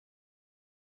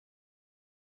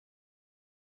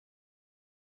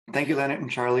Thank you, Leonard and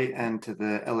Charlie, and to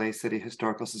the LA City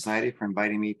Historical Society for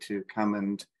inviting me to come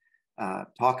and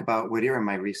talk about Whittier and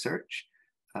my research.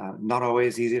 Not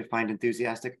always easy to find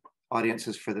enthusiastic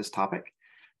audiences for this topic.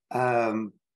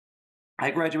 Um,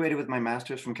 I graduated with my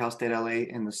master's from Cal State LA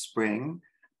in the spring.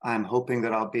 I'm hoping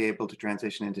that I'll be able to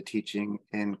transition into teaching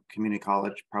in community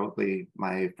college. Probably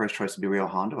my first choice would be Rio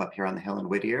Hondo up here on the hill in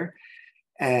Whittier.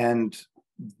 And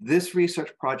this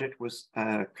research project was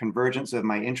a convergence of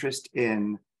my interest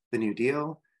in the New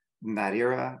Deal, in that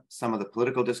era, some of the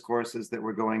political discourses that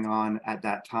were going on at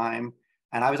that time.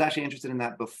 And I was actually interested in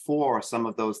that before some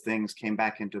of those things came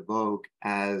back into vogue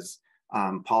as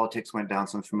politics went down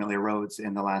some familiar roads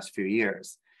in the last few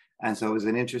years. And so it was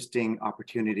an interesting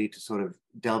opportunity to sort of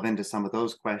delve into some of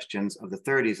those questions of the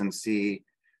 30s and see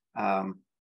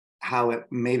how it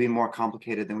may be more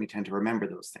complicated than we tend to remember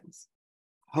those things.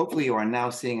 Hopefully you are now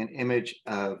seeing an image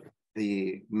of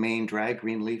the main drag,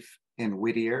 Greenleaf, in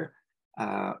Whittier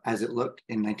as it looked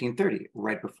in 1930,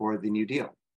 right before the New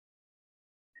Deal.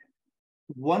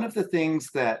 One of the things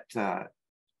that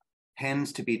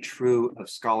tends to be true of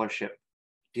scholarship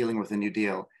dealing with the New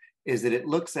Deal is that it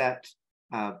looks at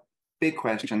big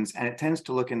questions and it tends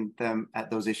to look at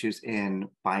those issues in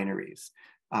binaries.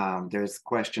 There's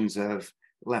questions of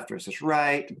left versus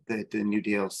right, did the New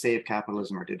Deal save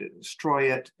capitalism or did it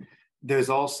destroy it? There's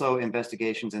also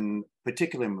investigations in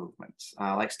particular movements,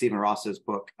 like Stephen Ross's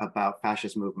book about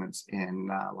fascist movements in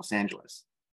Los Angeles.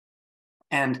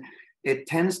 And it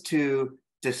tends to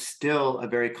distill a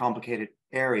very complicated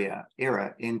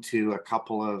era into a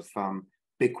couple of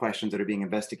big questions that are being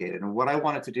investigated. And what I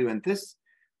wanted to do in this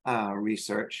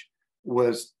research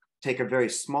was take a very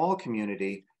small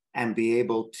community and be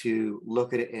able to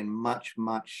look at it in much,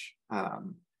 much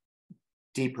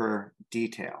deeper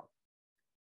detail.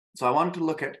 So I wanted to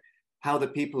look at how the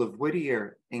people of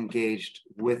Whittier engaged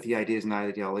with the ideas and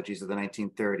ideologies of the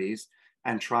 1930s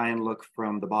and try and look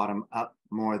from the bottom up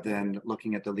more than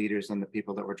looking at the leaders and the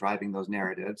people that were driving those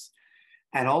narratives.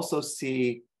 And also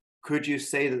see, could you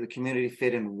say that the community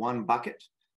fit in one bucket,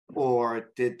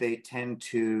 or did they tend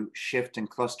to shift and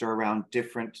cluster around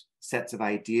different sets of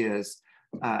ideas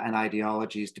and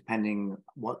ideologies, depending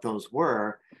what those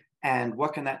were? And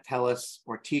what can that tell us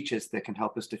or teach us that can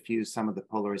help us diffuse some of the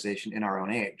polarization in our own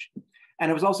age?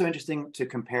 And it was also interesting to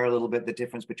compare a little bit the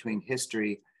difference between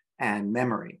history and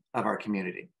memory of our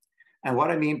community. And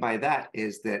what I mean by that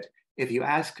is that if you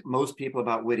ask most people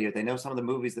about Whittier, they know some of the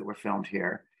movies that were filmed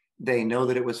here. They know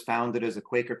that it was founded as a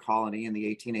Quaker colony in the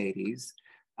 1880s.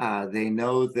 They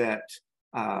know that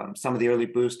some of the early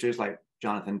boosters like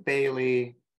Jonathan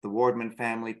Bailey, the Wardman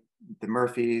family, the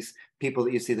Murphys, people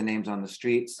that you see the names on the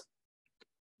streets.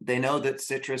 They know that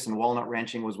citrus and walnut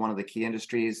ranching was one of the key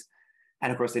industries.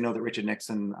 And of course, they know that Richard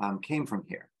Nixon came from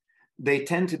here. They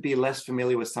tend to be less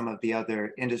familiar with some of the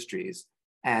other industries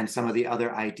and some of the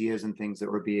other ideas and things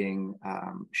that were being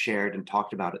shared and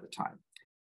talked about at the time.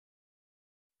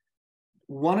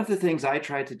 One of the things I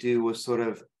tried to do was sort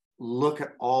of look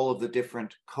at all of the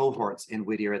different cohorts in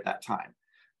Whittier at that time.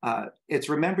 It's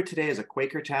remembered today as a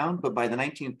Quaker town, but by the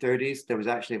 1930s, there was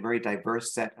actually a very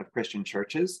diverse set of Christian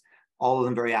churches, all of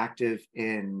them very active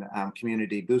in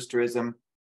community boosterism.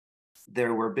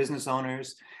 There were business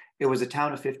owners. It was a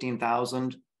town of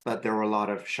 15,000, but there were a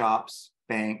lot of shops,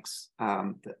 banks,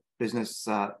 that business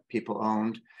people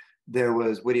owned. There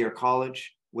was Whittier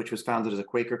College, which was founded as a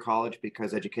Quaker college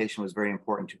because education was very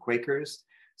important to Quakers.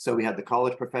 So we had the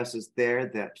college professors there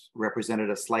that represented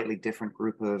a slightly different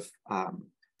group of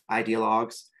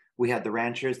ideologues. We had the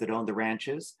ranchers that owned the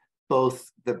ranches,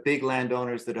 both the big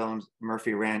landowners that owned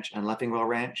Murphy Ranch and Leffingwell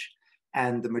Ranch,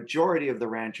 and the majority of the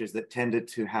ranchers that tended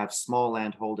to have small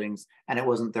land holdings, and it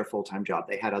wasn't their full-time job.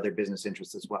 They had other business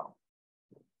interests as well.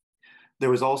 There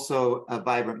was also a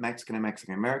vibrant Mexican and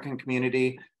Mexican-American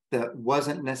community that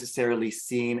wasn't necessarily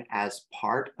seen as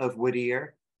part of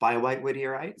Whittier by white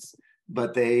Whittierites,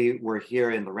 but they were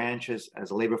here in the ranches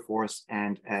as a labor force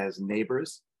and as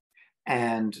neighbors.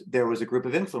 And there was a group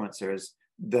of influencers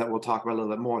that we'll talk about a little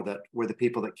bit more that were the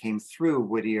people that came through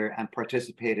Whittier and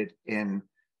participated in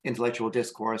intellectual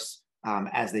discourse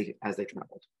as they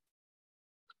traveled.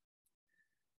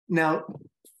 Now,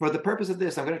 for the purpose of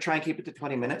this, I'm going to try and keep it to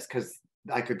 20 minutes because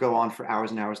I could go on for hours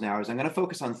and hours and hours. I'm going to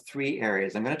focus on three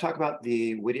areas. I'm going to talk about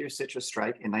the Whittier citrus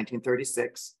strike in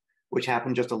 1936, which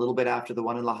happened just a little bit after the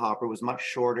one in La Habra, was much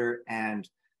shorter and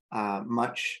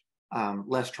much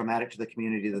less traumatic to the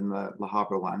community than the La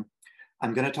Habra one.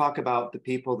 I'm going to talk about the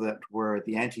people that were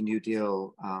the anti-New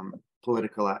Deal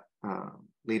political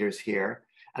leaders here.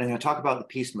 And I'm going to talk about the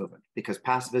peace movement because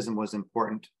pacifism was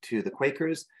important to the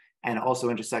Quakers and also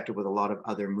intersected with a lot of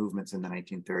other movements in the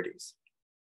 1930s.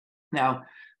 Now,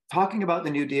 talking about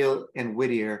the New Deal in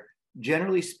Whittier,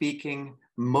 generally speaking,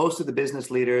 most of the business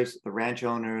leaders, the ranch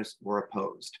owners, were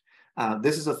opposed.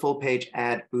 This is a full-page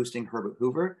ad boosting Herbert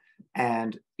Hoover,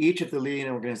 and each of the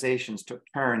leading organizations took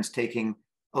turns taking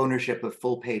ownership of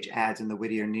full-page ads in the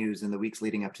Whittier News in the weeks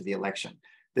leading up to the election.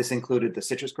 This included the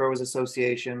Citrus Growers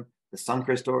Association, the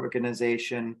Suncrest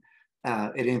Organization.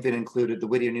 It even included the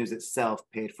Whittier News itself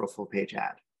paid for a full-page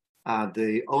ad.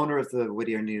 The owner of the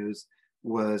Whittier News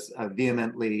was a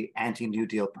vehemently anti-New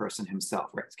Deal person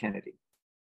himself, Rex Kennedy.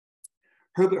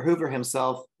 Herbert Hoover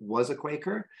himself was a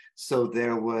Quaker, so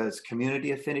there was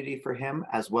community affinity for him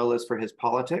as well as for his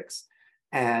politics.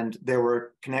 And there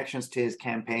were connections to his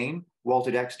campaign.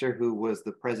 Walter Dexter, who was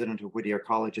the president of Whittier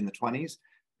College in the 20s,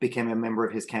 became a member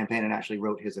of his campaign and actually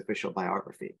wrote his official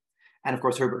biography. And of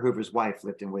course, Herbert Hoover's wife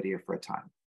lived in Whittier for a time.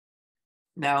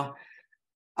 Now,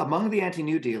 among the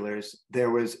anti-New Dealers, there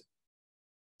was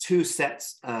two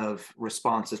sets of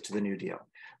responses to the New Deal.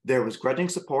 There was grudging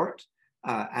support,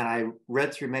 and I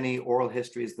read through many oral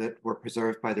histories that were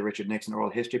preserved by the Richard Nixon Oral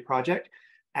History Project,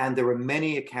 and there were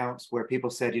many accounts where people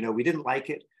said, you know, we didn't like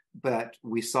it, but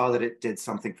we saw that it did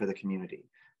something for the community.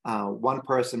 One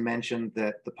person mentioned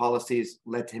that the policies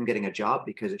led to him getting a job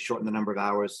because it shortened the number of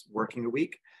hours working a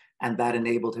week, and that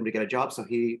enabled him to get a job, so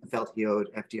he felt he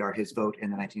owed FDR his vote in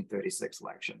the 1936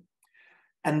 election.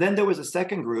 And then there was a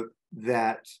second group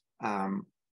that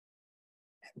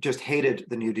just hated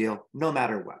the New Deal no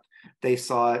matter what. They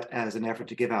saw it as an effort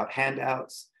to give out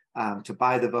handouts, to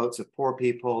buy the votes of poor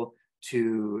people,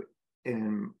 to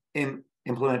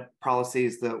implement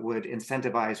policies that would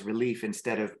incentivize relief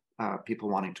instead of people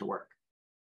wanting to work.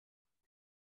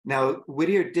 Now,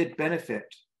 Whittier did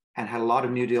benefit and had a lot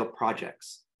of New Deal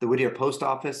projects. The Whittier Post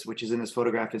Office, which is in this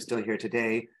photograph, is still here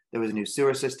today. There was a new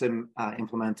sewer system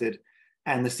implemented.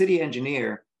 And the city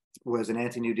engineer was an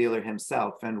anti-New Dealer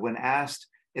himself. And when asked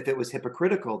if it was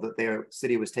hypocritical that their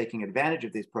city was taking advantage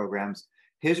of these programs,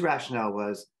 his rationale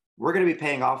was, we're going to be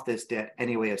paying off this debt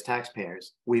anyway as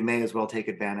taxpayers. We may as well take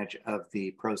advantage of the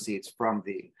proceeds from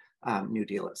the New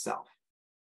Deal itself.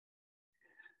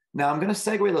 Now, I'm going to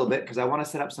segue a little bit because I want to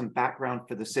set up some background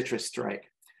for the citrus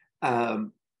strike.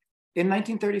 In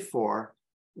 1934,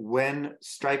 when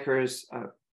strikers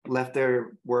left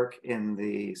their work in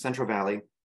the Central Valley,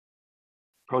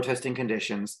 protesting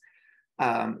conditions,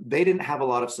 they didn't have a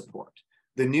lot of support.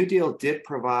 The New Deal did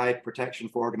provide protection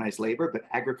for organized labor, but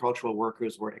agricultural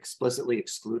workers were explicitly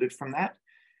excluded from that.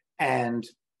 And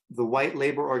the white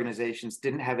labor organizations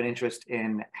didn't have an interest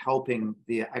in helping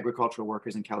the agricultural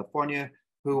workers in California,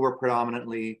 who were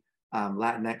predominantly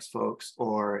Latinx folks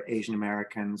or Asian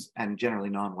Americans and generally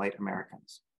non-white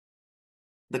Americans.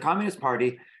 The Communist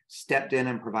Party stepped in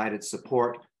and provided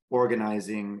support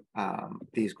organizing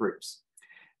these groups.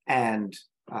 And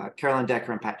Carolyn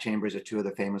Decker and Pat Chambers are two of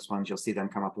the famous ones. You'll see them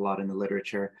come up a lot in the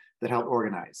literature that helped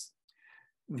organize.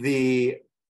 The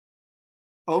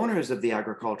owners of the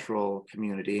agricultural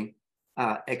community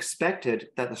expected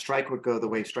that the strike would go the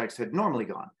way strikes had normally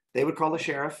gone. They would call the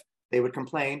sheriff, they would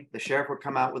complain, the sheriff would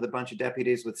come out with a bunch of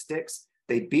deputies with sticks,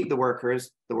 they'd beat the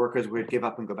workers would give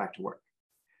up and go back to work.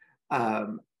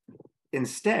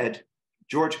 Instead,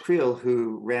 George Creel,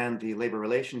 who ran the Labor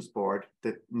Relations Board,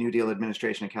 the New Deal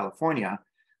administration in California,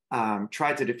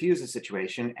 tried to diffuse the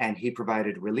situation, and he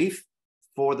provided relief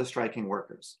for the striking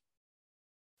workers.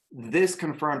 This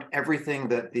confirmed everything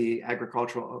that the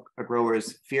agricultural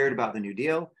growers feared about the New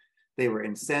Deal. They were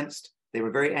incensed, they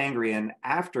were very angry, and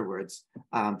afterwards,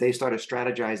 they started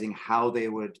strategizing how they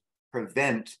would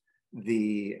prevent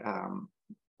the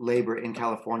labor in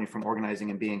California from organizing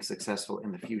and being successful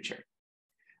in the future.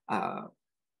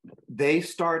 They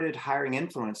started hiring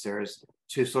influencers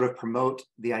to sort of promote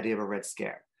the idea of a Red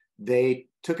Scare. They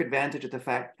took advantage of the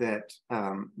fact that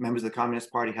members of the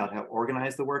Communist Party had helped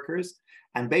organize the workers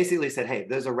and basically said, hey,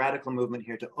 there's a radical movement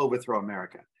here to overthrow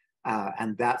America.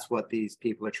 And that's what these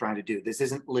people are trying to do. This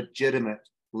isn't legitimate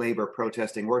labor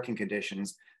protesting working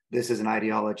conditions. This is an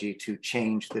ideology to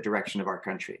change the direction of our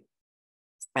country.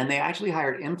 And they actually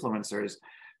hired influencers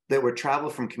that would travel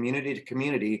from community to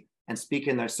community and speak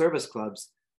in their service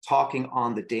clubs, talking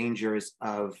on the dangers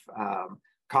of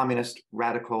communist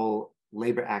radical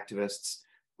labor activists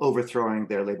overthrowing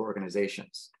their labor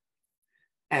organizations.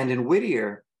 And in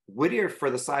Whittier, for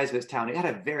the size of its town, it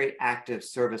had a very active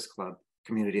service club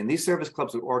community. And these service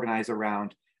clubs would organize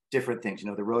around different things. You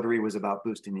know, the Rotary was about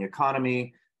boosting the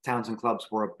economy. Towns and clubs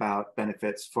were about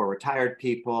benefits for retired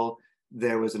people.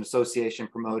 There was an association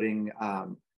promoting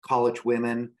college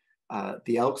women.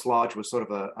 The Elks Lodge was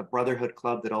sort of a brotherhood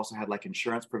club that also had like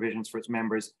insurance provisions for its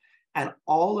members. And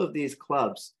all of these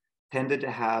clubs tended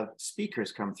to have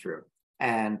speakers come through.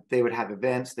 and they would have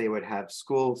events, they would have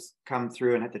schools come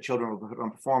through and the children would put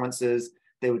on performances,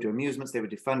 they would do amusements, they would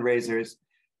do fundraisers.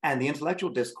 And the intellectual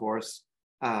discourse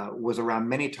was around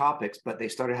many topics, but they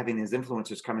started having these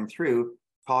influencers coming through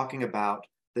talking about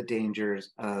the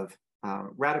dangers of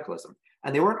radicalism.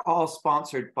 And they weren't all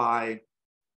sponsored by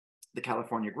the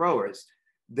California growers.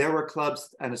 There were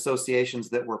clubs and associations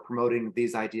that were promoting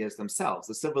these ideas themselves.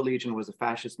 The Civil Legion was a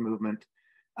fascist movement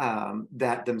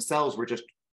that themselves were just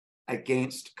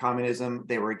against communism.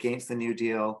 They were against the New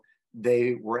Deal.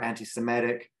 They were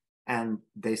anti-Semitic, and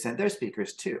they sent their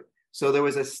speakers too. So there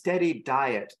was a steady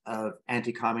diet of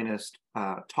anti-communist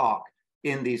talk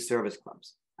in these service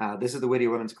clubs. This is the Whittier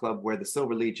Women's Club, where the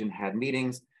Silver Legion had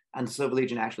meetings, and the Silver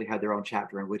Legion actually had their own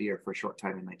chapter in Whittier for a short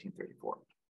time in 1934.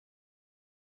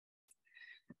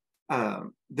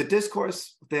 The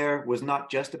discourse there was not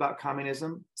just about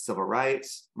communism, civil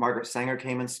rights. Margaret Sanger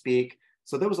came and speak.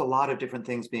 So there was a lot of different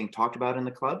things being talked about in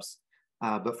the clubs.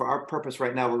 But for our purpose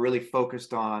right now, we're really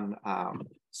focused on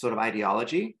sort of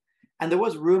ideology. And there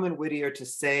was room in Whittier to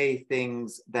say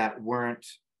things that weren't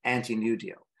anti-New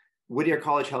Deal. Whittier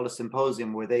College held a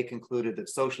symposium where they concluded that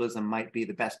socialism might be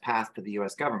the best path for the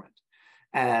US government.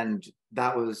 And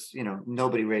that was, you know,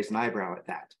 nobody raised an eyebrow at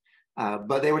that.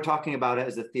 But they were talking about it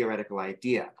as a theoretical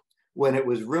idea. When it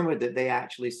was rumored that they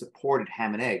actually supported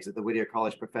ham and eggs, that the Whittier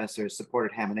College professors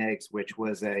supported ham and eggs, which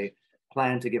was a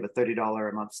plan to give a $30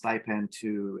 a month stipend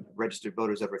to registered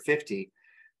voters over 50,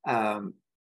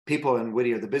 people in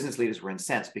Whittier, the business leaders, were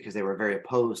incensed because they were very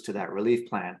opposed to that relief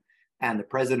plan. And the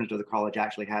president of the college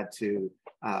actually had to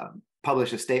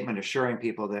publish a statement assuring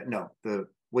people that no, the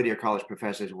Whittier College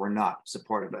professors were not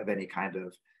supportive of any kind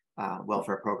of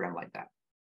welfare program like that.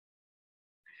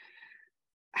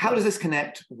 How does this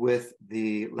connect with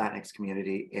the Latinx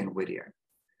community in Whittier?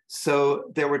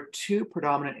 So there were two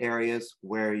predominant areas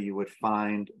where you would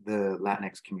find the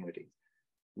Latinx community.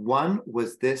 One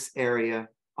was this area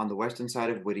on the western side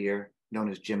of Whittier, known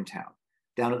as Jimtown.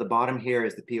 Down at the bottom here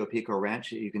is the Pio Pico Ranch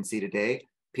that you can see today.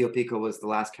 Pio Pico was the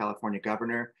last California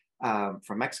governor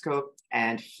from Mexico,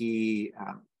 and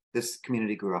this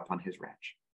community grew up on his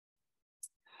ranch.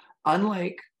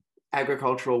 Unlike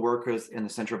agricultural workers in the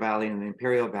Central Valley and the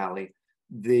Imperial Valley,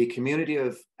 the community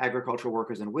of agricultural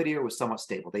workers in Whittier was somewhat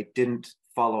stable. They didn't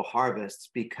follow harvests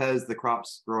because the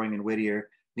crops growing in Whittier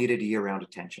needed year-round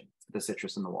attention, the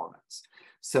citrus and the walnuts.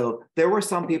 So there were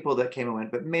some people that came and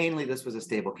went, but mainly this was a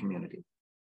stable community.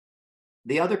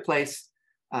 The other place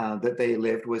that they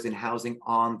lived was in housing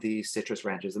on the citrus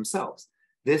ranches themselves.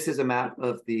 This is a map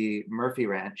of the Murphy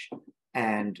Ranch,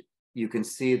 and you can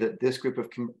see that this group of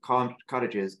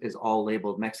cottages is all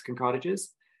labeled Mexican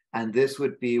cottages, and this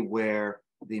would be where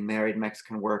the married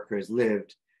Mexican workers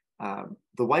lived.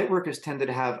 The white workers tended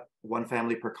to have one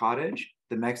family per cottage.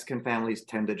 The Mexican families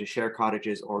tended to share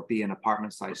cottages or be in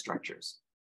apartment-sized structures.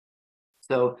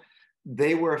 So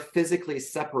they were physically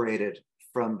separated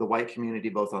from the white community,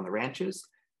 both on the ranches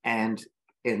and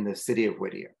in the city of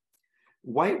Whittier.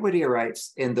 White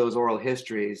Whittierites in those oral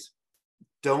histories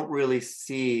don't really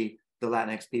see the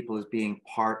Latinx people as being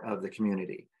part of the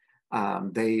community.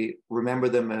 They remember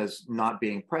them as not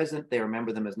being present. They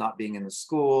remember them as not being in the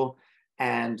school.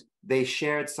 And they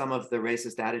shared some of the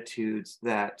racist attitudes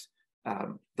that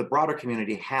the broader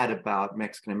community had about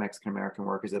Mexican and Mexican-American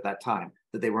workers at that time,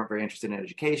 that they weren't very interested in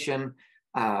education,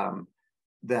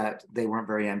 that they weren't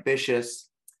very ambitious.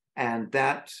 And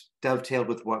that dovetailed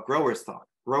with what growers thought.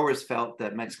 Growers felt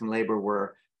that Mexican labor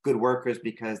were good workers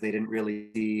because they didn't really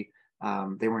see,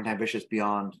 they weren't ambitious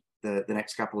beyond the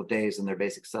next couple of days in their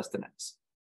basic sustenance.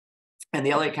 And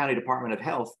the LA County Department of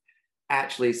Health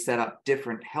actually set up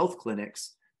different health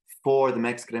clinics for the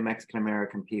Mexican and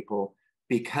Mexican-American people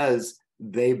because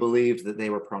they believed that they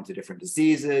were prone to different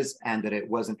diseases and that it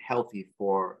wasn't healthy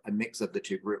for a mix of the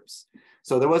two groups.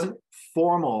 So there wasn't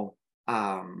formal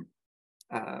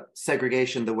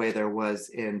segregation the way there was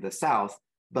in the South,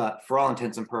 but for all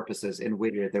intents and purposes in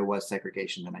Whittier, there was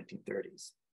segregation in the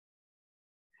 1930s.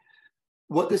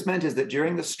 What this meant is that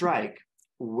during the strike,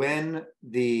 when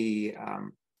the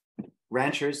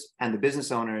ranchers and the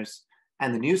business owners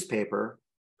and the newspaper,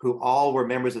 who all were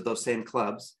members of those same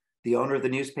clubs, the owner of the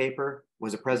newspaper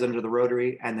was a president of the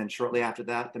Rotary, and then shortly after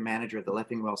that, the manager of the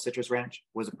Leffingwell Citrus Ranch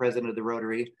was a president of the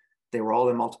Rotary. They were all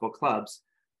in multiple clubs.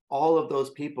 All of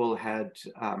those people had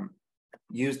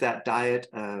used that diet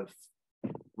of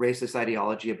racist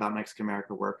ideology about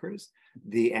Mexican-American workers,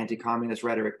 the anti-communist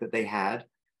rhetoric that they had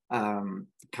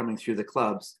coming through the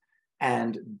clubs.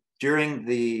 And during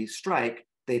the strike,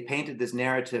 they painted this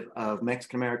narrative of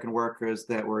Mexican-American workers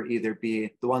that were either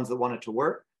the ones that wanted to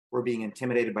work were being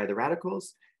intimidated by the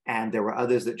radicals, and there were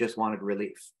others that just wanted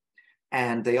relief.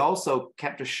 And they also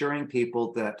kept assuring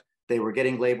people that they were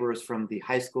getting laborers from the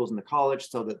high schools and the college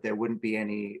so that there wouldn't be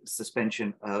any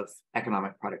suspension of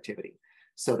economic productivity.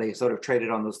 So they sort of traded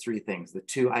on those three things, the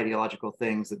two ideological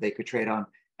things that they could trade on,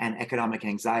 and economic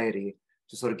anxiety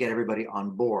to sort of get everybody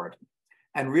on board.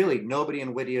 And really, nobody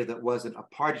in Whittier that wasn't a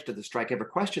party to the strike ever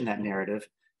questioned that narrative,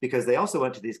 because they also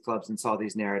went to these clubs and saw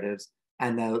these narratives,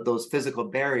 and those physical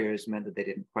barriers meant that they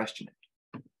didn't question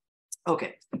it.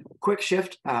 Okay, quick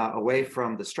shift away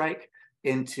from the strike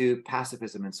into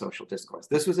pacifism and social discourse.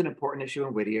 This was an important issue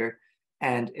in Whittier,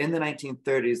 and in the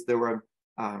 1930s, there were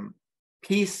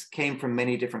peace came from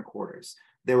many different quarters.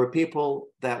 There were people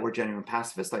that were genuine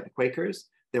pacifists, like the Quakers.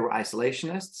 There were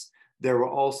isolationists. There were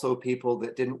also people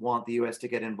that didn't want the US to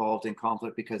get involved in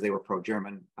conflict because they were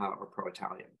pro-German or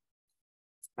pro-Italian.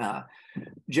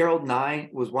 Gerald Nye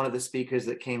was one of the speakers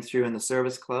that came through in the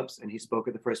service clubs, and he spoke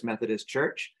at the First Methodist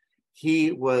Church.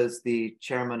 He was the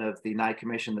chairman of the Nye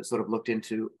Commission that sort of looked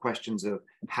into questions of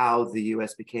how the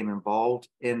US became involved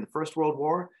in the First World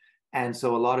War. And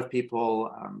so a lot of people,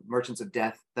 Merchants of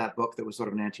Death, that book that was sort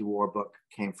of an anti-war book,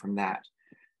 came from that.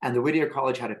 And the Whittier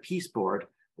College had a peace board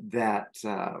that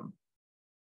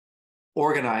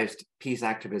organized peace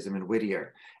activism in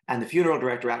Whittier. And the funeral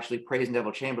director actually praised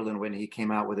Neville Chamberlain when he came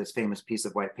out with his famous piece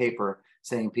of white paper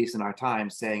saying peace in our time,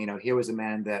 saying, you know, here was a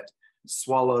man that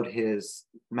swallowed his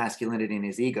masculinity and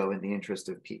his ego in the interest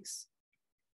of peace.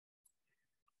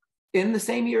 In the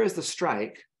same year as the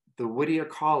strike, the Whittier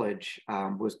College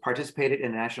was participated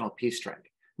in a national peace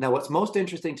strike. Now, what's most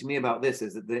interesting to me about this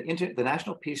is that the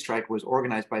national peace strike was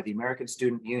organized by the American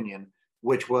Student Union,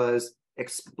 which was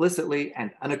explicitly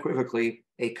and unequivocally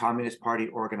a Communist Party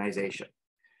organization.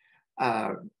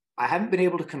 I haven't been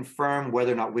able to confirm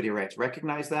whether or not Whittierites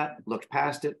recognized that, looked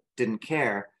past it, didn't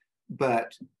care,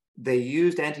 but they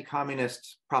used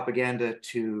anti-communist propaganda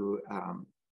to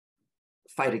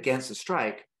fight against the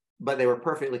strike, but they were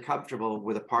perfectly comfortable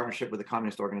with a partnership with a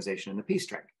communist organization in the peace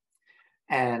strike.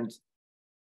 And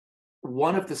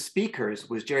one of the speakers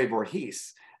was Jerry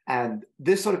Voorhees. And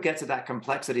this sort of gets at that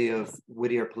complexity of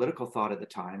Whittier political thought at the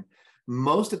time.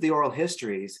 Most of the oral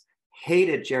histories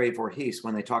hated Jerry Voorhees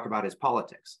when they talk about his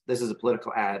politics. This is a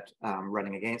political ad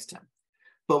running against him.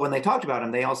 But when they talked about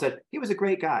him, they all said, he was a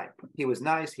great guy. He was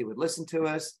nice. He would listen to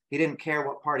us. He didn't care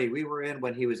what party we were in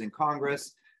when he was in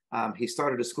Congress. He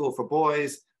started a school for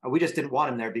boys. We just didn't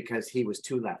want him there because he was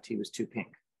too left. He was too pink.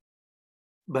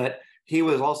 But he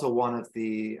was also one of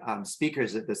the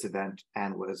speakers at this event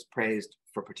and was praised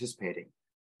for participating.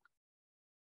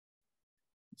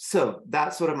 So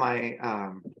that's sort of my,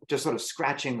 just sort of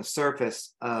scratching the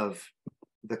surface of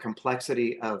the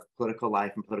complexity of political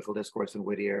life and political discourse in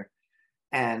Whittier.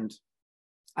 And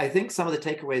I think some of the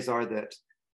takeaways are that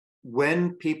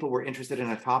when people were interested in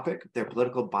a topic, their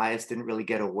political bias didn't really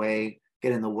get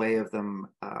in the way of them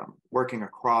working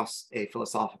across a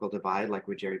philosophical divide like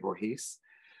with Jerry Voorhees.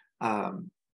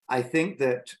 I think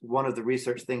that one of the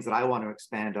research things that I want to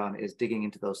expand on is digging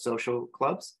into those social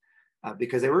clubs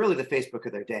because they were really the Facebook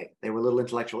of their day. They were little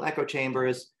intellectual echo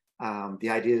chambers. The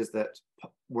ideas that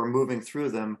were moving through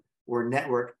them were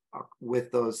networked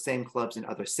with those same clubs in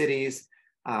other cities.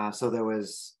 So there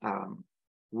was,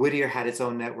 Whittier had its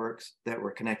own networks that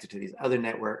were connected to these other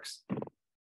networks.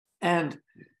 And,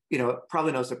 you know,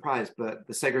 probably no surprise, but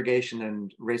the segregation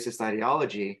and racist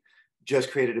ideology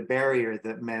just created a barrier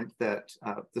that meant that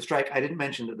the strike, I didn't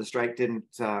mention that the strike didn't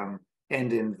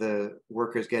end in the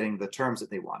workers getting the terms that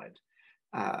they wanted.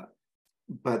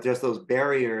 But just those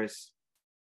barriers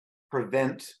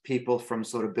prevent people from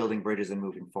sort of building bridges and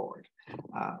moving forward.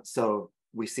 So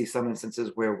we see some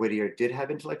instances where Whittier did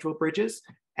have intellectual bridges.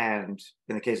 And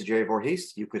in the case of Jerry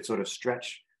Voorhees, you could sort of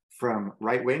stretch from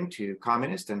right wing to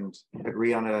communist and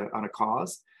agree on a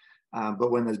cause. But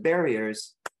when there's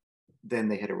barriers, then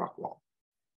they hit a rock wall.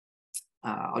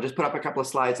 I'll just put up a couple of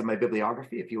slides of my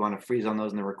bibliography if you want to freeze on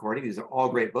those in the recording. These are all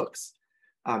great books.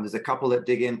 There's a couple that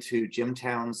dig into gym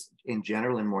towns in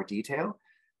general in more detail,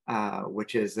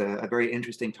 which is a very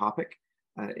interesting topic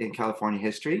in California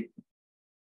history.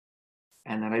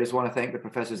 And then I just want to thank the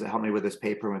professors that helped me with this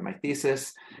paper, with my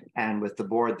thesis, and with the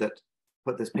board that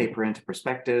put this paper into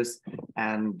perspectives.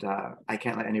 And I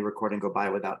can't let any recording go by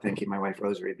without thanking my wife,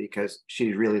 Rosary, because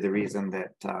she's really the reason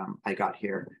that I got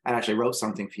here. I actually wrote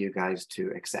something for you guys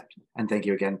to accept. And thank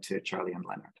you again to Charlie and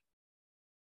Leonard.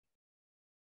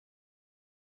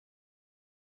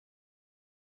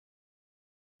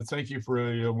 Thank you for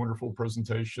a wonderful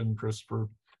presentation, Christopher.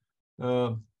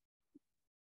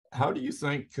 How do you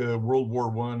think World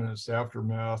War I and its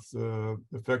aftermath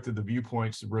affected the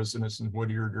viewpoints of residents in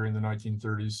Whittier during the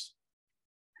 1930s?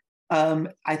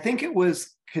 I think it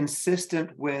was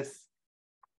consistent with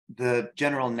the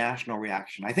general national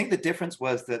reaction. I think the difference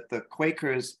was that the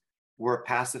Quakers were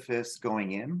pacifists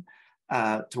going in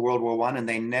to World War I, and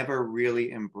they never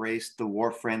really embraced the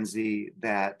war frenzy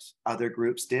that other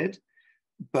groups did.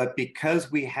 But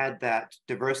because we had that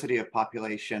diversity of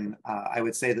population, I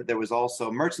would say that there was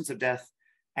also merchants of death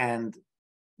and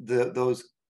those,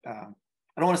 I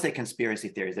don't want to say conspiracy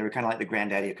theories. They were kind of like the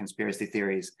granddaddy of conspiracy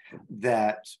theories,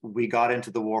 that we got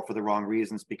into the war for the wrong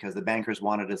reasons because the bankers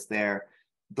wanted us there.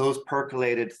 Those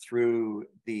percolated through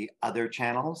the other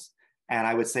channels. And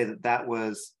I would say that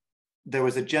there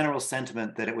was a general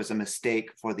sentiment that it was a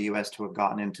mistake for the US to have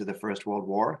gotten into the First World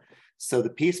War. So the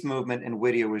peace movement in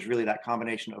Whittier was really that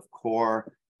combination of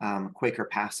core Quaker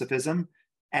pacifism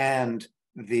and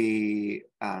the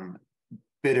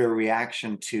bitter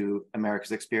reaction to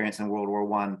America's experience in World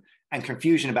War I and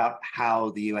confusion about how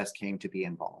the US came to be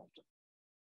involved.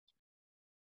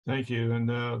 Thank you. And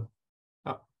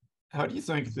how do you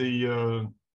think the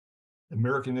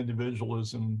American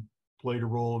individualism played a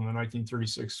role in the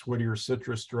 1936 Whittier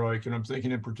citrus strike? And I'm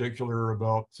thinking in particular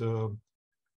about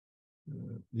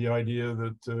the idea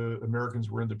that Americans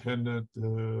were independent.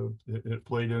 It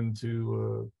played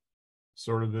into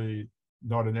sort of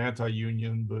not an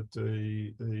anti-union, but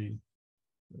a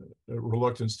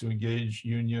reluctance to engage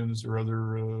unions or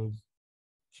other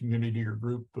community or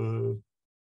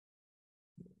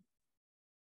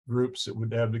groups that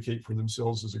would advocate for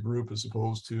themselves as a group as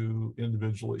opposed to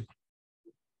individually.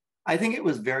 I think it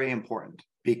was very important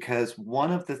because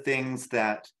one of the things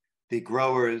that the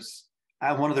growers,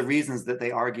 one of the reasons that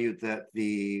they argued that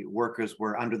the workers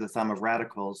were under the thumb of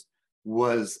radicals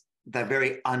was that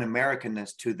very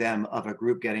un-Americanness to them of a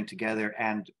group getting together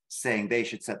and saying they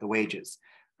should set the wages,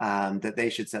 that they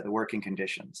should set the working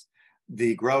conditions.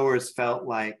 The growers felt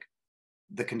like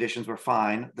the conditions were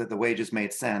fine, that the wages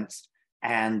made sense,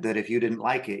 and that if you didn't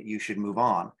like it, you should move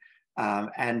on.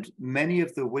 And many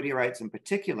of the Whittierites in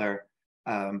particular,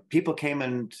 people came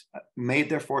and made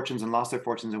their fortunes and lost their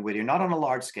fortunes in Whittier, not on a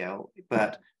large scale,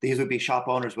 but these would be shop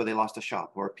owners where they lost a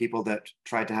shop, or people that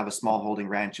tried to have a small holding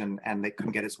ranch and they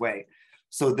couldn't get its way.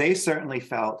 So they certainly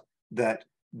felt that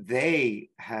they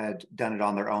had done it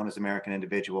on their own as American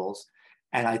individuals.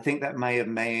 And I think that may have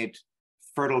made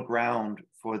fertile ground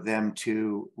for them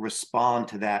to respond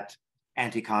to that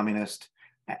anti-communist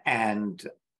and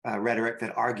rhetoric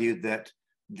that argued that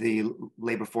the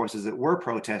labor forces that were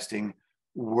protesting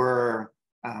were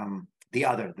the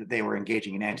other, that they were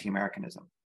engaging in anti-Americanism.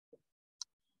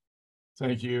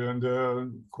 Thank you.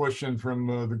 And question from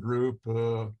the group.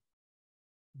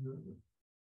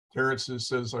 Terrence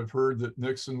says, I've heard that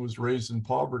Nixon was raised in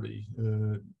poverty.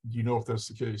 Do you know if that's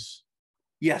the case?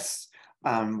 Yes,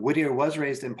 Whittier was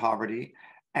raised in poverty.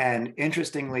 And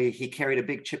interestingly, he carried a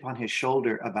big chip on his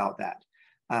shoulder about that.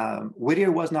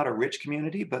 Whittier was not a rich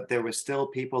community, but there were still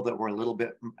people that were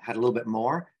had a little bit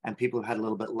more and people who had a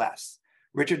little bit less.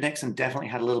 Richard Nixon definitely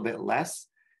had a little bit less.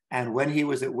 And when he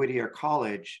was at Whittier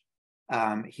College,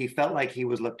 he felt like he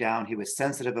was looked down. He was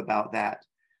sensitive about that.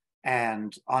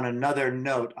 And on another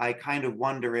note, I kind of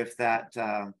wonder if that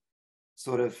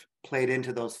sort of played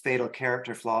into those fatal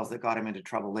character flaws that got him into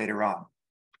trouble later on.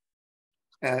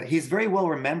 He's very well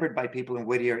remembered by people in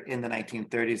Whittier in the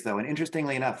 1930s, though. And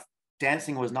interestingly enough,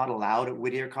 dancing was not allowed at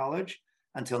Whittier College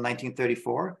until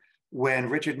 1934. When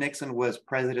Richard Nixon was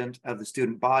president of the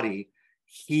student body,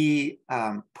 he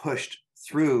pushed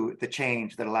through the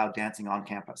change that allowed dancing on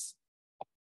campus.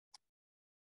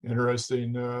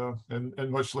 Interesting.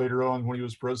 And much later on, when he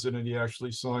was president, he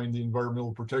actually signed the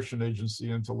Environmental Protection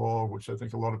Agency into law, which I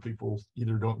think a lot of people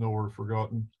either don't know or have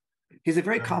forgotten. He's a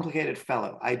very complicated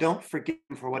fellow. I don't forgive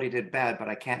him for what he did bad, but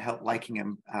I can't help liking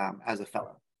him as a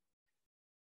fellow.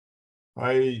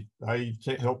 I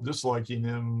can't help disliking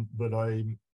him, but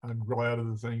I'm glad of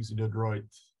the things he did right.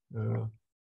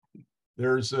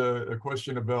 There's a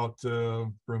question about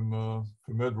from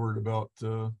Edward about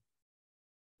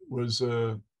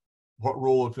what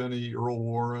role, if any, Earl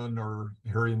Warren or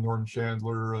Harry and Norm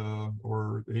Chandler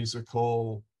or Asa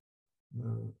Cole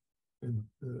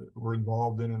were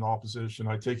involved in opposition.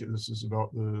 I take it this is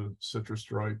about the citrus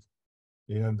strike.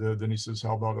 And then he says,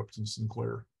 how about Upton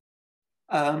Sinclair?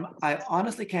 I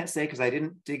honestly can't say because I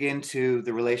didn't dig into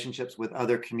the relationships with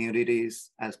other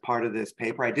communities as part of this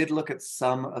paper. I did look at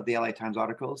some of the LA Times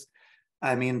articles.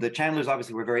 I mean, the Chandlers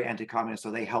obviously were very anti-communist,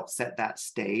 so they helped set that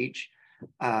stage.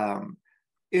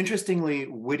 Interestingly,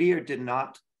 Whittier did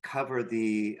not cover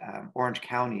the Orange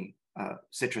County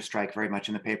citrus strike very much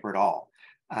in the paper at all,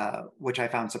 which I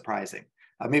found surprising.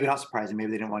 Maybe not surprising,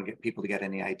 maybe they didn't want to get people to get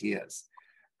any ideas.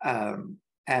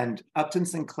 And Upton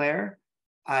Sinclair,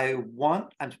 I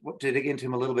want to dig into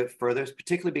him a little bit further,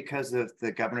 particularly because of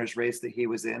the governor's race that he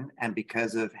was in and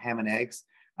because of ham and eggs.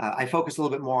 I focus a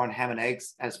little bit more on ham and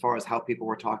eggs as far as how people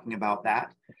were talking about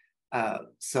that.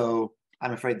 So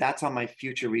I'm afraid that's on my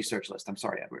future research list. I'm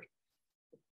sorry, Edward.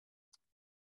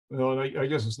 Well, I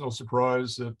guess it's no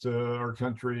surprise that our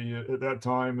country at that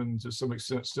time, and to some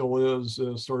extent still is,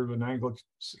 sort of an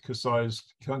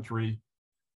Anglicized country,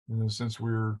 since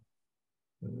we're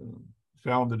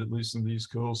founded, at least in the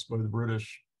East Coast, by the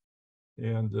British.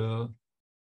 And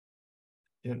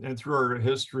through our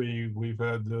history, we've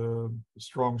had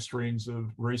strong strains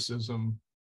of racism.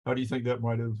 How do you think that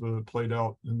might have played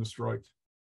out in the strike?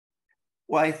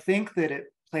 Well, I think that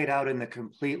it played out in the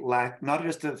complete lack, not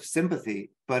just of sympathy,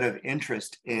 but of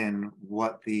interest in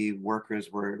what the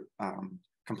workers were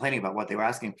complaining about, what they were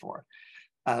asking for.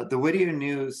 The Whittier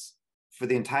News, for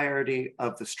the entirety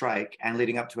of the strike and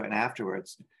leading up to it and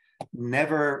afterwards,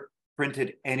 never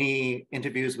printed any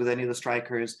interviews with any of the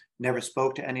strikers, never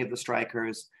spoke to any of the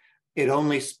strikers. It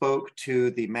only spoke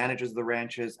to the managers of the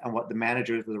ranches and what the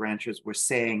managers of the ranches were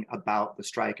saying about the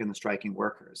strike and the striking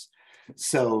workers.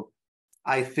 So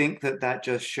I think that that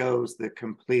just shows the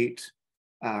complete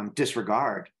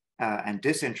disregard and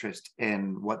disinterest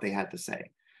in what they had to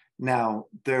say. Now,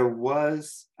 there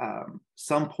was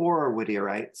some poorer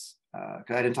Whittierites,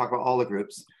 because I didn't talk about all the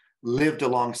groups, lived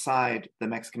alongside the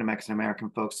Mexican and Mexican-American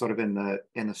folks sort of in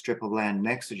the strip of land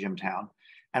next to Jimtown.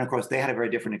 And of course, they had a very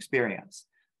different experience.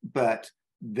 But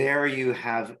there you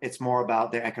have, it's more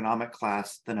about their economic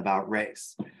class than about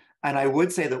race. And I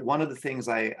would say that one of the things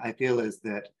I feel is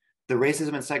that the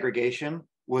racism and segregation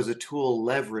was a tool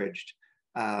leveraged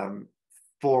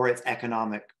for its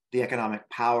the economic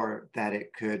power that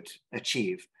it could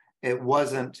achieve. It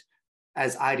wasn't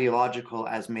as ideological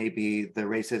as maybe the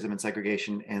racism and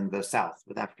segregation in the South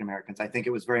with African Americans. I think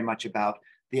it was very much about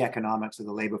the economics of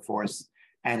the labor force,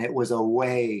 and it was a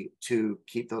way to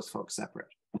keep those folks separate.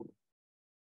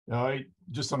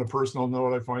 Just on a personal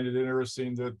note, I find it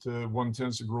interesting that one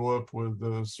tends to grow up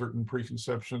with certain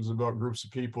preconceptions about groups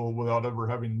of people without ever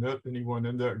having met anyone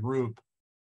in that group.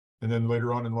 And then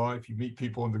later on in life, you meet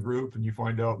people in the group and you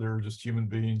find out they're just human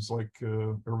beings like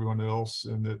everyone else.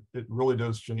 And it really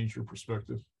does change your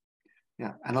perspective.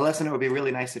 Yeah, and a lesson it would be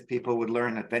really nice if people would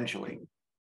learn eventually.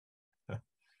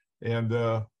 And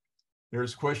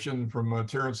there's a question from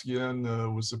Terrence again.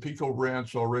 Was the Pico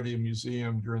Ranch already a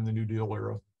museum during the New Deal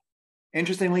era?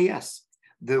 Interestingly, yes.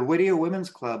 The Whittier Women's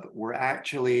Club were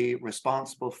actually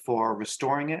responsible for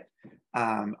restoring it.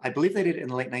 I believe they did it in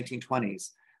the late 1920s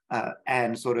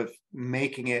and sort of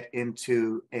making it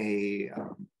into a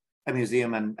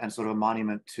museum and sort of a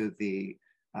monument to the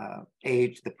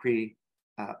age, the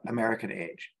pre-American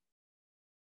age.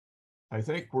 I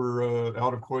think we're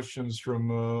out of questions from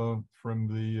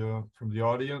the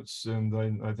audience,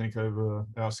 and I think I've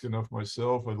asked enough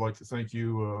myself. I'd like to thank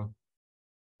you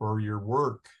for your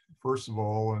work, first of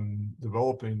all, in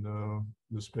developing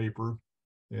this paper.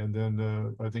 And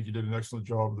then I think you did an excellent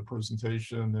job of the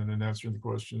presentation and in answering the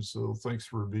questions. So thanks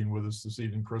for being with us this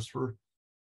evening, Christopher.